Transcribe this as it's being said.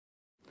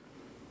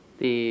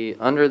the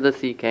under the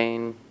sea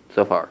cane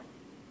so far.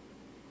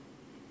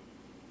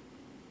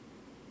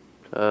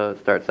 So it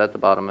starts at the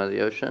bottom of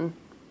the ocean.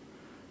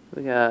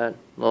 We got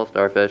little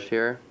starfish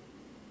here,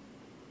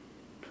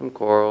 some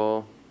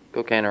coral,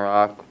 cocaine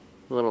rock,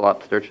 a little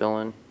lobster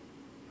chilling,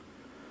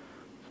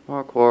 some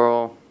more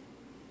coral.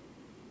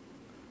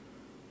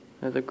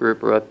 There's a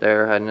grouper up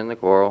there hiding in the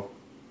coral.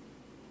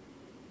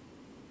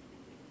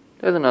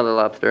 There's another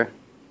lobster.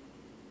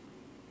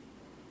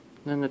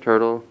 And the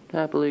turtle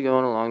happily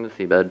going along the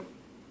seabed.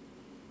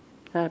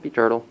 Happy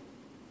turtle.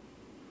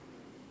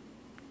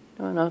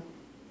 Going up.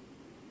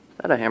 Is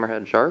that a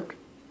hammerhead shark?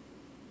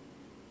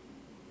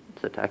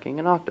 It's attacking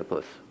an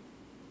octopus.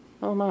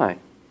 Oh my.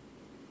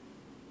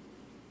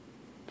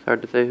 It's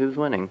hard to say who's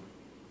winning.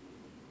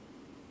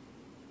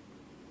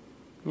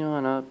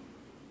 Going up.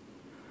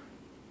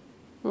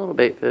 A little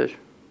bait fish.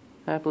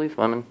 Happily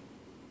swimming.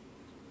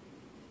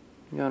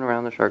 Going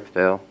around the shark's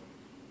tail.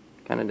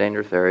 Kind of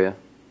dangerous area.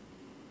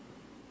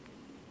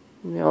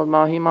 And the old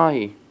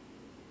mahi-mahi.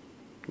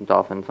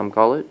 Dolphin, some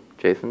call it,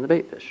 chasing the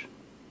bait fish.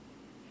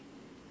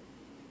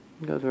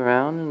 Goes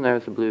around, and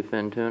there's a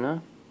bluefin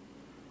tuna.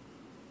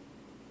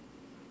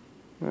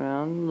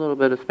 Around, a little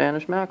bit of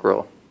Spanish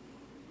mackerel.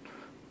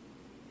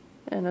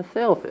 And a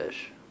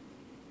sailfish.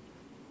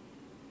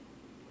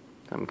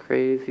 Some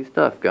crazy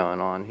stuff going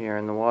on here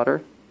in the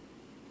water,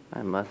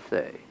 I must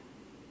say.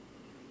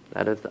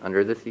 That is the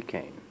under the sea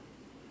cane.